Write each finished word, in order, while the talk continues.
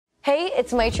Hey,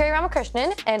 it's Maitreyi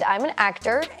Ramakrishnan, and I'm an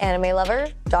actor, anime lover,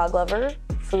 dog lover,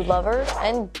 food lover,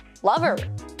 and lover.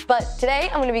 But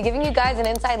today, I'm gonna be giving you guys an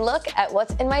inside look at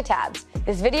what's in my tabs.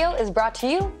 This video is brought to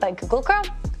you by Google Chrome.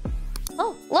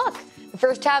 Oh, look, the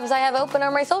first tabs I have open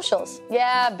are my socials.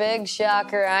 Yeah, big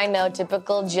shocker, I know,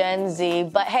 typical Gen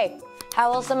Z, but hey,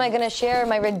 how else am I gonna share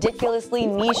my ridiculously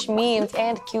niche memes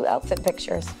and cute outfit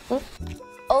pictures?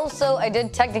 Also, I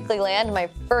did technically land my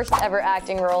first ever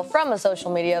acting role from a social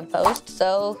media post,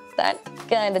 so that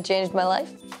kind of changed my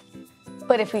life.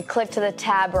 But if we click to the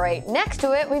tab right next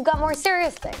to it, we've got more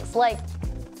serious things like,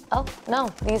 oh no,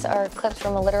 these are clips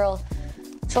from a literal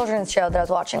children's show that I was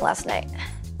watching last night.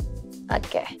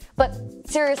 Okay, but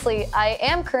seriously, I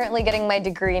am currently getting my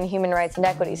degree in human rights and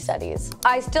equity studies.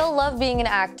 I still love being an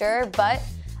actor, but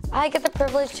I get the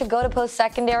privilege to go to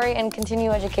post-secondary and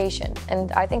continue education,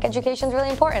 and I think education is really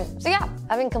important. So yeah,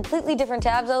 having completely different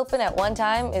tabs open at one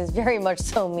time is very much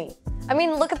so me. I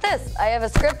mean, look at this. I have a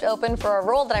script open for a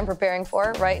role that I'm preparing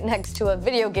for right next to a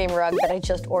video game rug that I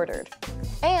just ordered.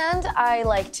 And I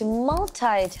like to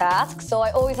multitask, so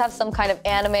I always have some kind of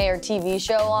anime or TV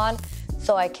show on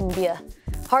so I can be a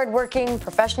hardworking,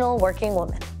 professional working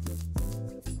woman.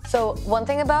 So one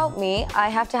thing about me, I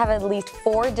have to have at least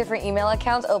 4 different email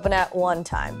accounts open at one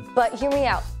time. But hear me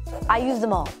out, I use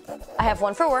them all. I have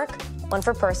one for work, one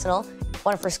for personal,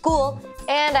 one for school,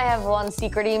 and I have one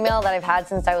secret email that I've had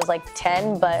since I was like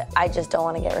 10, but I just don't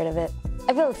want to get rid of it.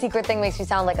 I feel the secret thing makes me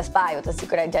sound like a spy with a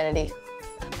secret identity,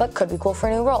 but could be cool for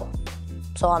a new role,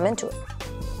 so I'm into it.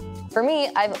 For me,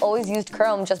 I've always used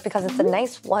Chrome just because it's a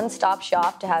nice one-stop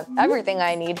shop to have everything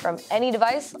I need from any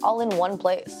device all in one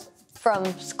place. From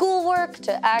schoolwork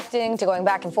to acting to going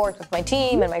back and forth with my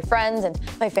team and my friends and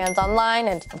my fans online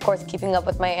and, of course, keeping up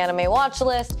with my anime watch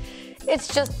list,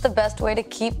 it's just the best way to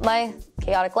keep my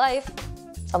chaotic life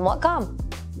somewhat calm.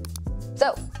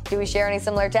 So, do we share any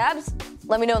similar tabs?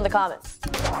 Let me know in the comments.